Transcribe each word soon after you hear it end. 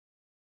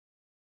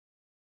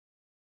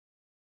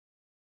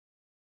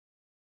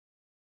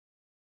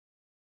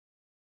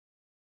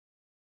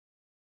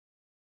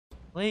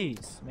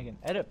Please, make an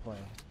edit play.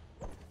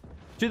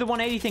 Do the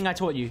 180 thing I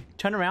taught you.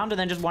 Turn around and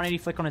then just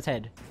 180 flick on its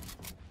head.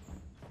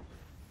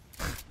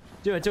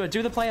 Do it, do it.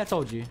 Do the play I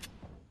told you.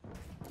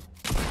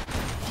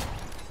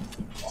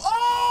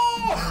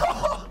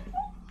 Oh!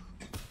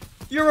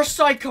 You're a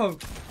psycho!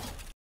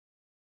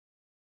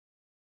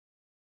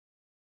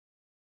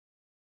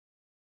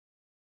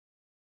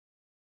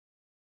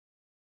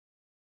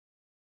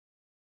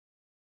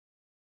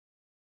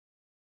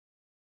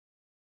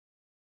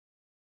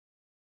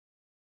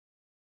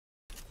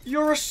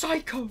 You're a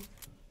psycho!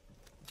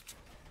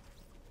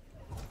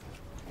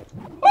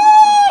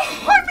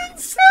 Oh! I'm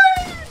insane!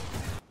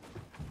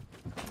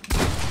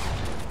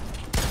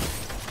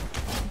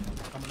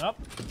 Coming up.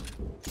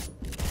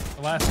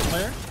 The last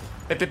player.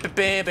 Did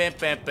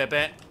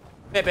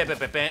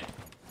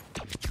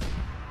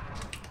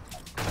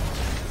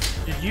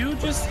you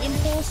just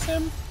impulse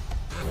him?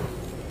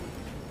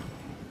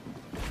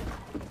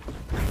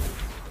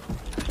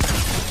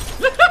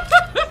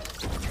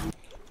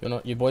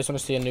 You boys want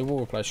to see a new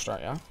wall play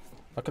strat, yeah?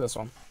 Look at this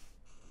one.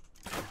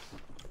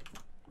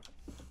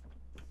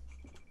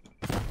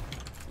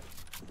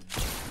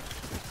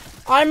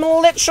 I'm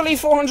literally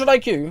 400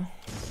 IQ.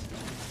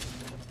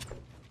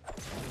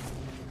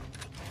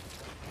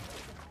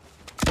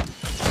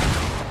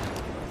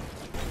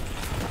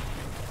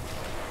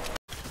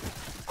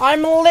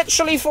 I'm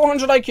literally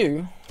 400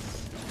 IQ.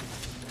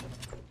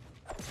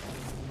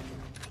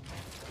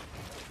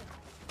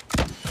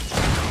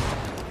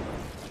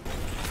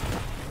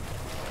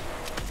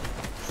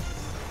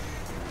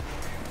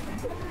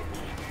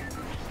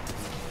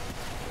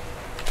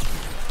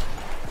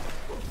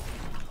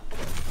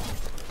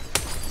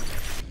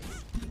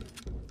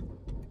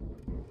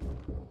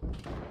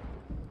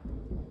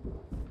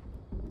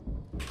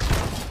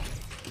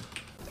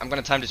 I'm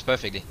gonna time this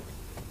perfectly.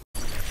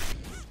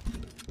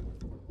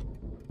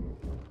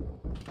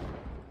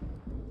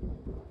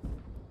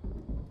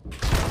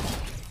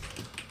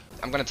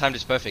 I'm gonna time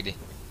this perfectly.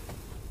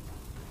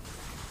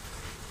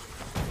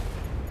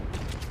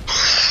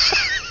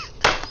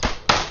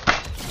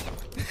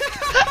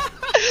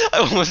 I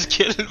almost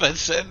killed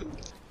myself.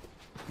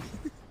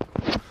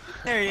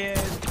 There he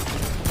is.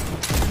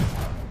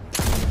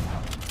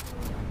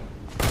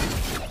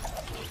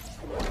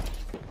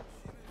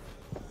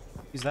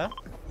 He's there.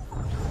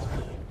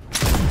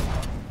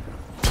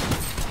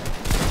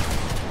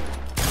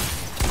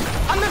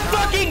 I'm the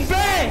fucking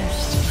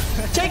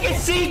best! Take a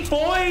seat,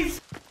 boys!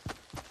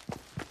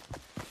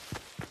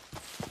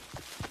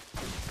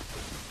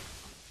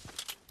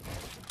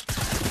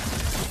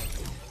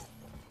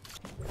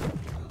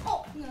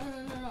 Oh, no.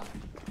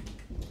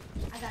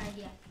 I got an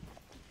idea.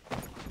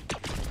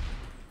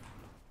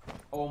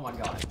 Oh my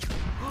god.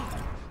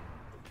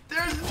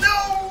 There's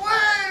no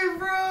way,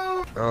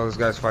 bro! Oh, this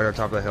guy's fighting on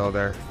top of the hill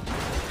there.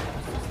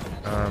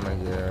 Oh my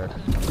god.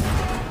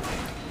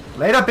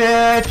 Later,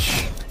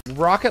 bitch!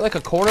 Rock it like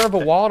a corner of a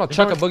wall and I'll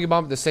chuck a boogie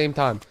bomb at the same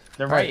time.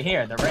 They're right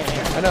here. They're right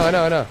here. I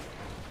know.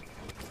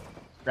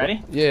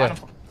 Ready? Yeah.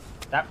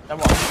 That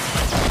wall.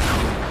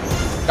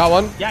 Got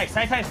one. Yeah,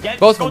 nice. Get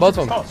Both of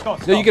them. Go.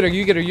 No, you get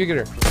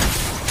her.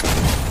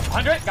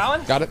 100, got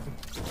one. Got it.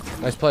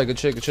 Nice play. Good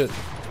shit.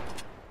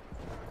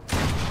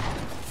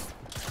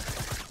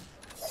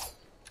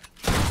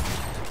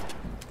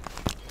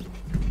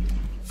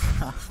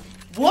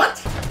 What?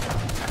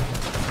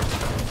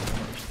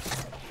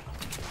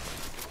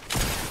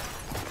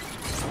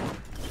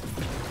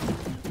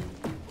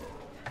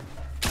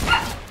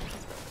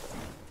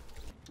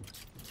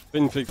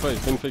 Fin fig fej.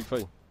 Fin fig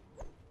fej.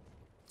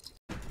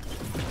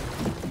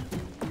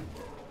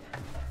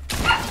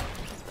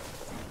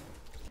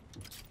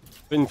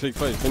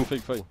 Fin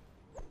fig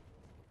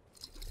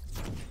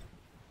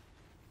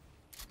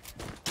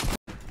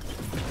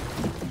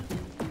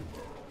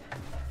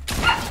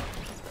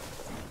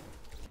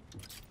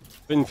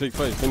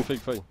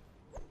fej.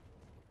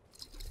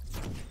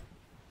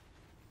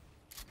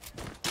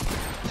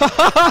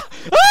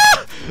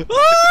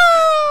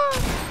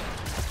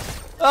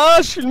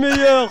 Ah, je suis le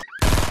meilleur.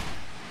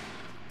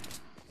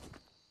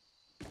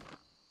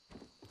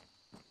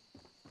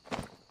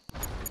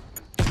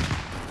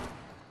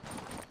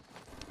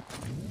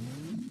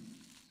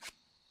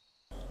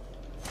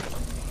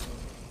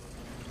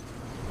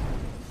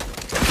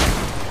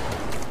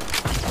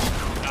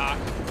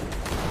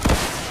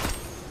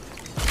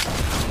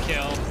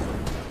 Kill.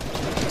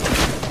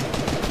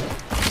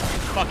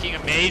 Fucking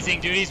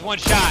amazing, dude. He's one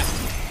shot.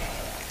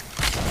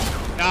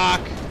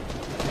 Knock.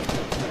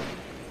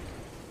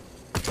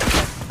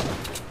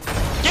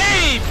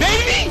 Game,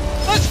 baby!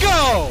 Let's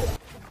go!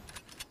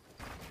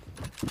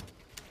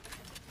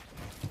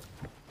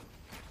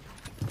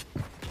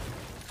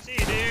 See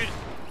you, dude.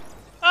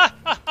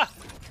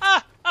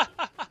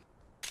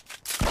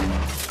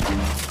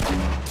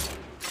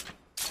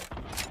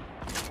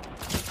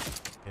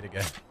 Hit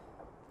again.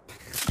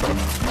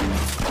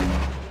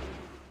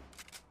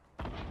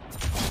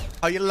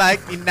 How you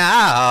like me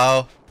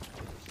now?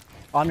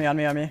 On me.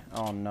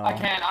 Oh no. I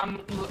can't.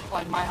 I'm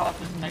like my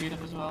health is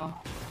negative as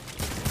well.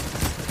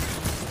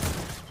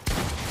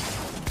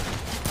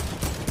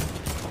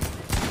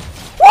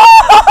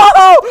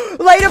 No!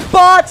 Later,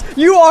 bot!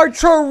 You are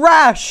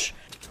trash!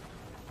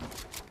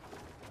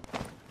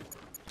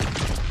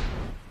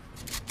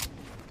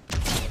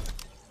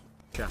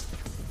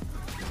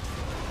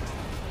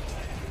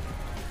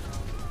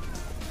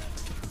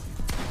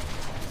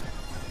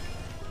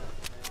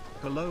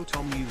 Hello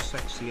Tom, you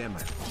sexy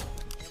MF.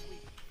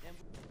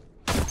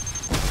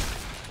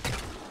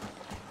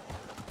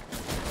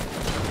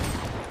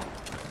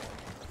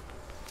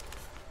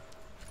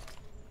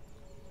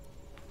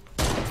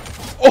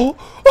 Oh!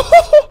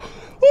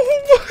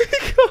 Oh my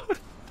god!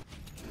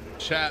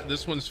 Chat,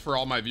 this one's for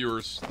all my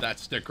viewers. That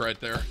stick right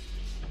there.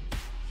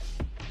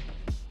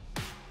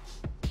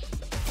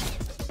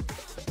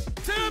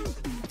 Tim!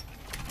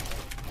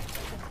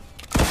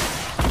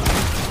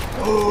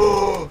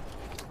 Oh!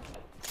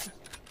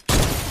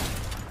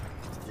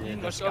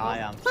 In the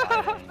sky, I'm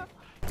fighting.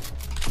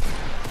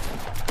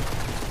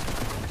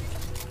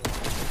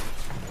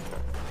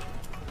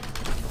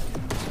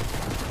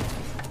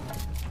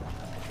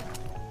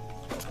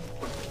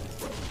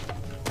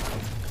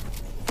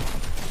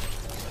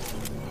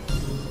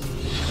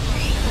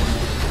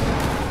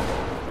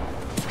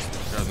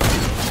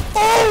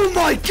 Oh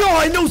my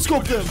god, I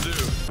no-scoped him!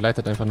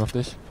 Leitet einfach nur auf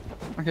dich.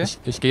 Okay.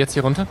 Ich gehe jetzt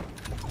hier runter.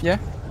 Ja.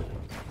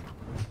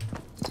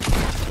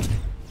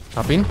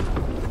 Hab ihn.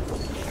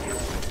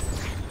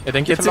 Er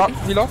denkt jetzt...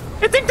 Wie lang?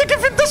 Er denkt, er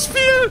gewinnt das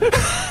Spiel!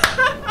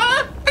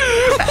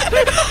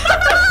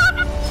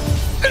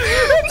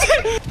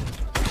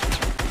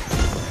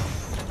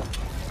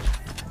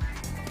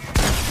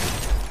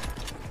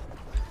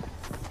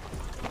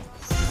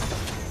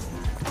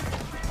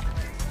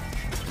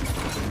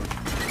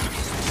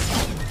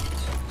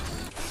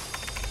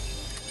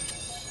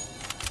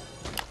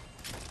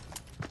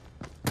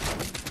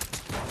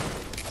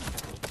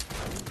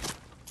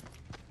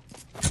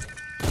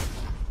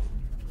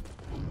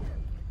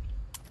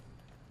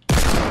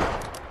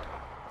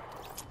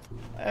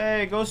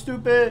 Hey, go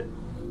stupid!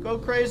 Go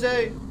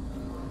crazy!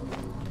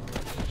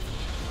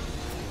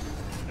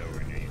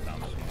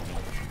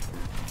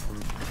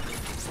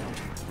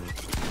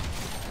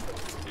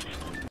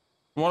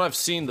 From what I've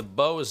seen, the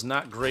bow is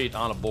not great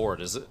on a board,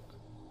 is it?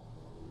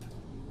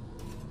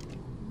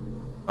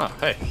 Oh,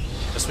 hey.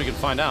 Guess we can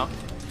find out.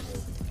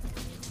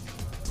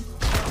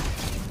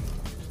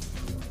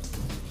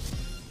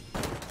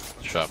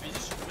 Shut up.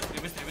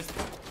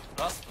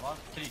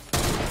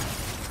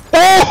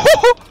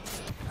 Oh!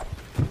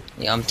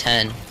 Yeah, I'm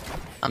 10.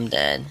 I'm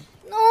dead.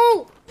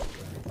 No!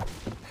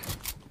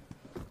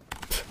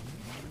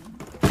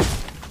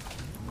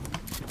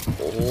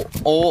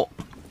 Oh.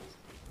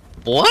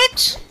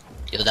 What?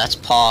 Yo, that's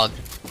Pog.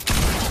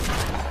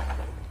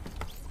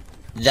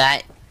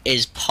 That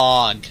is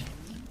Pog.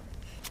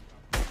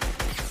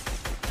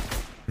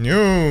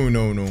 No,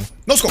 no, no.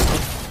 No scope!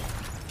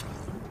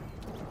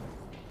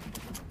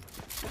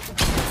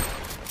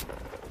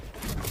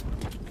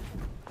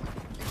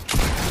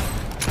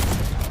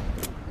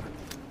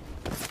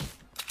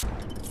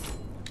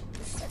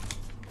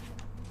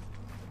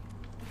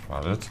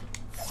 Wartet.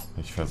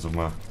 Ich versuch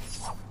mal.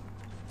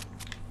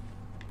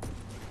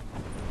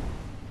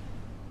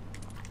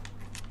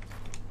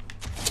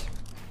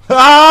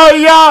 Ah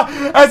ja!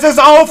 Es ist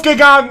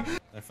aufgegangen!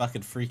 They're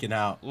fucking freaking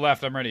out.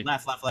 Left, I'm ready.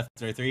 Left.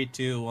 3,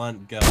 2,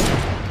 1, go.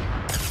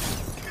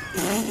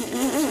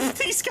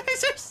 These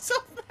guys are so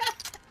bad.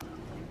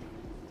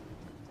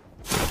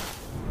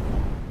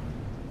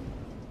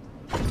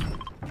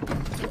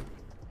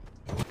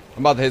 I'm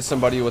about to hit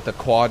somebody with a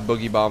quad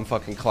boogie bomb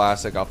fucking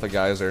classic off the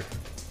geyser.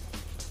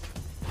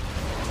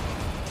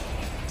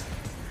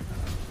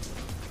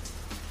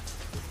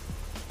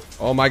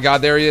 Oh my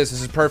god, there he is.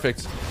 This is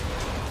perfect.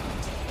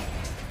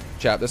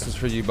 Chap, this is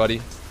for you,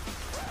 buddy.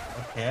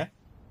 Okay.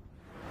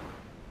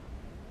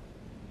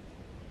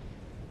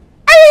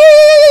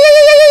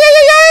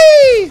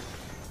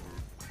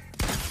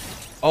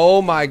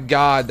 Oh my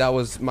god, that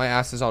was... my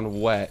ass is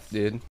on wet,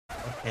 dude.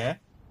 Okay.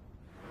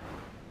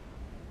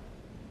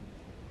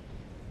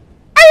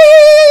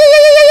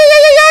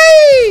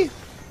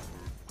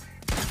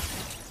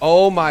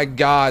 Oh my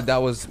god,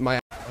 that was my...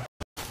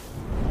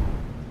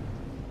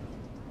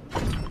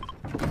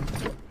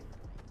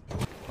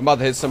 I'm about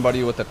to hit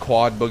somebody with a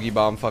quad boogie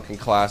bomb fucking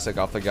classic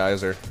off the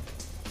geyser.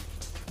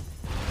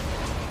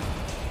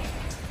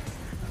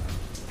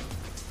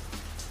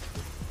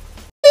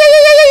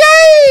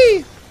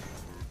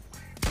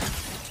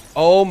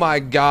 Oh my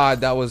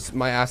god, that was...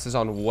 my ass is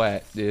on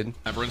wet, dude.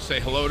 Everyone say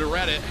hello to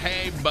Reddit.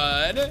 Hey,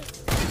 bud.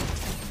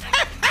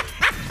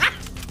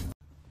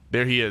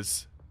 There he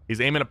is. He's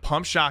aiming a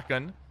pump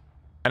shotgun,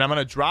 and I'm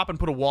gonna drop and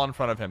put a wall in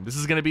front of him. This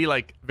is gonna be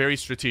like very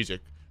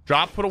strategic.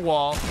 Drop, put a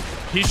wall.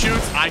 He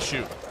shoots, I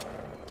shoot.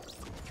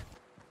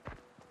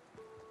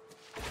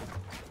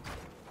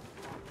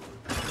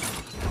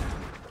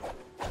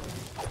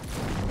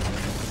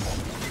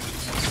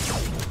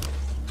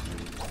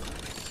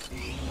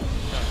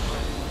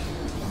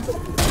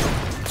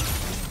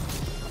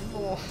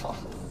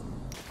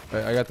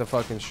 I got the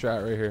fucking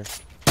strat right here.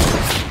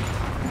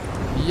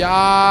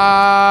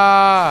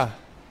 Yeah.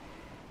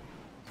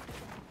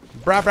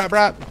 Brap, brap,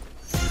 brap.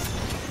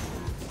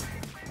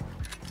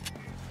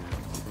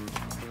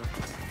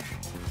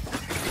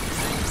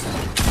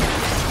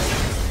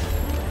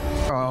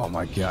 Oh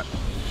my god.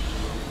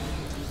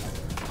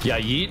 Yeah,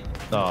 yeet.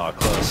 Oh,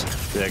 close.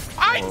 Big.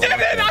 I did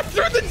it! I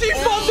threw the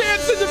default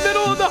dance in the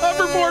middle of the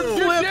hoverboard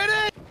flip. You did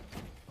it!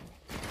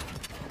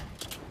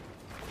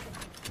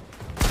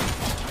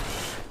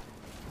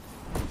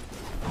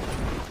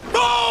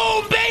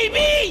 Boom,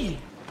 baby!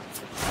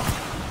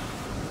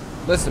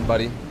 Listen,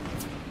 buddy.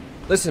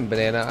 Listen,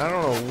 Banana. I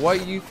don't know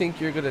what you think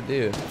you're gonna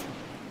do,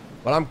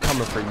 but I'm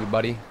coming for you,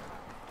 buddy.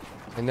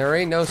 And there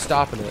ain't no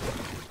stopping it.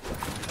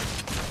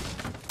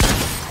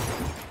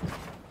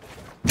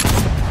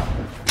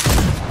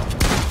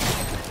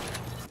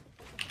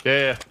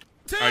 Yeah.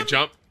 Alright,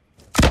 jump.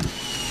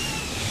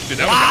 Dude,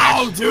 that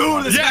Wow, was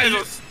dude, this yeah,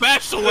 guy's a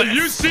specialist.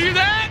 You see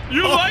that?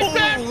 You like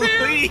that,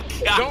 Holy man?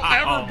 cow. Don't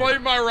ever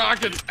blame my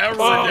rockets ever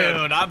Oh, again.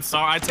 dude, I'm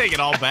sorry. I take it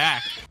all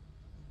back.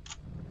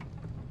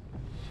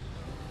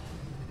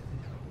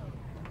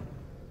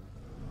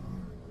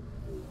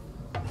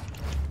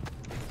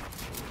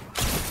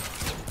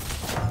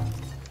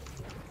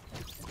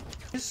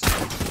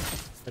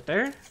 Right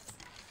there.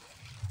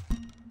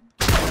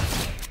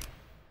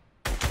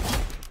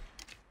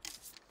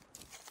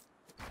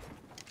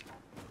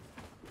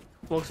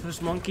 Looks for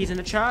some monkeys in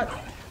the chat.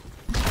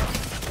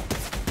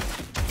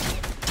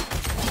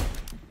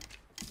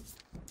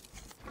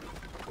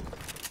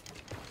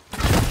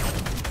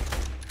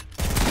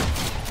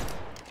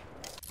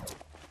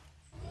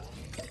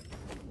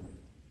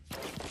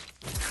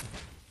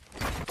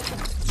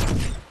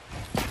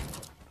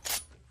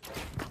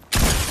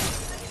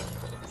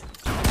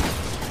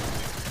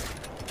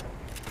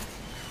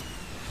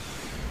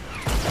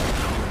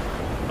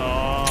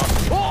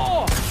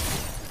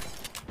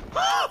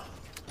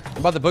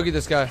 I'm about to boogie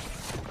this guy.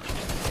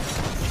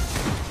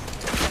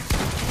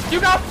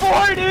 You got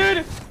 4,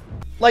 dude!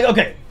 Like,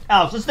 okay,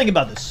 Alex, let's think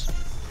about this.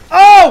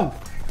 Oh!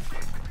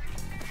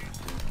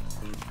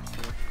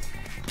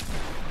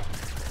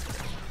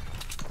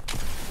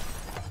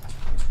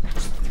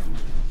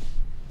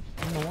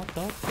 You know what,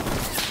 dog?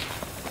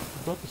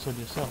 You brought this on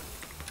yourself.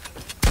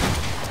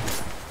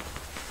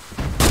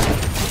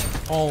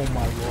 Oh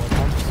my lord,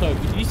 I'm so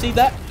good. Did you see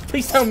that?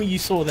 Please tell me you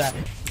saw that.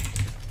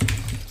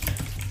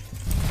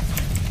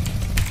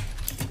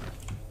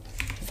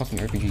 Fucking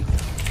RPG.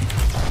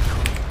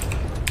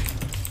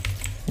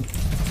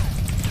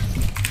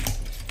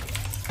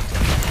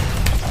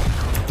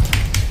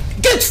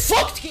 Get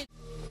fucked!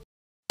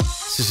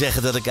 Ze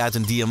zeggen dat ik uit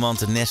een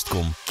diamanten nest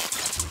kom.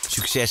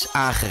 Succes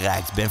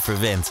aangereikt, ben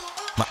verwend.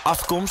 Maar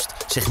afkomst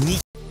zegt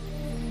niet...